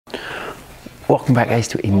Welcome back, guys,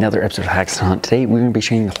 to another episode of Haxenhunt. Today we're going to be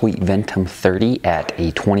shooting the Hoyt Ventum 30 at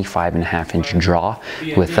a 25.5-inch draw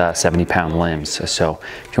with 70-pound limbs. So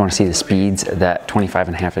if you want to see the speeds that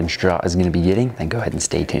 25.5-inch draw is going to be getting, then go ahead and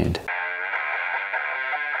stay tuned.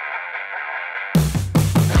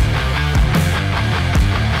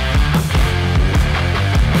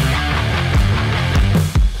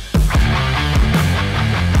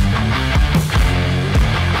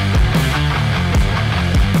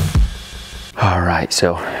 Alright,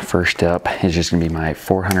 so first up is just going to be my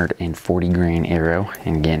 440 grain arrow,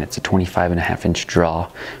 and again it's a 25.5-inch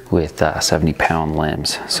draw with 70-pound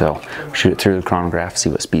limbs. So shoot it through the chronograph,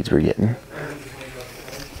 see what speeds we're getting.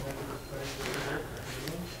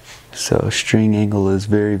 So string angle is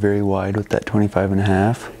very wide with that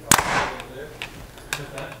 25.5.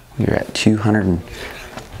 We're at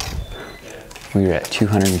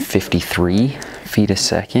 253 feet a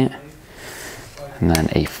second. And then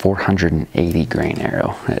a 480 grain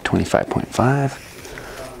arrow at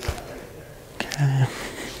 25.5. Okay.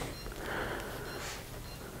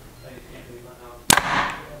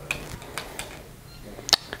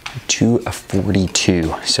 To a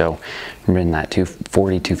 42. So we're in that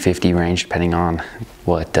 240, 250 range, depending on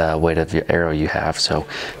what weight of your arrow you have. So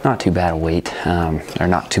not too bad a weight, or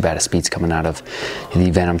not too bad a speeds coming out of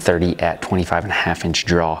the Ventum 30 at 25.5-inch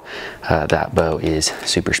draw. That bow is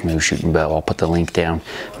super smooth shooting bow. I'll put the link down.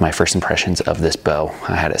 My first impressions of this bow.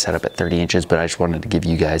 I had it set up at 30 inches, but I just wanted to give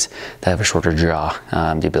you guys that have a shorter draw,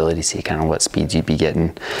 the ability to see kind of what speeds you'd be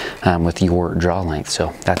getting with your draw length.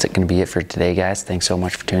 So that's going to be it for today, guys. Thanks so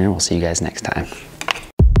much for tuning in. We'll see you guys next time.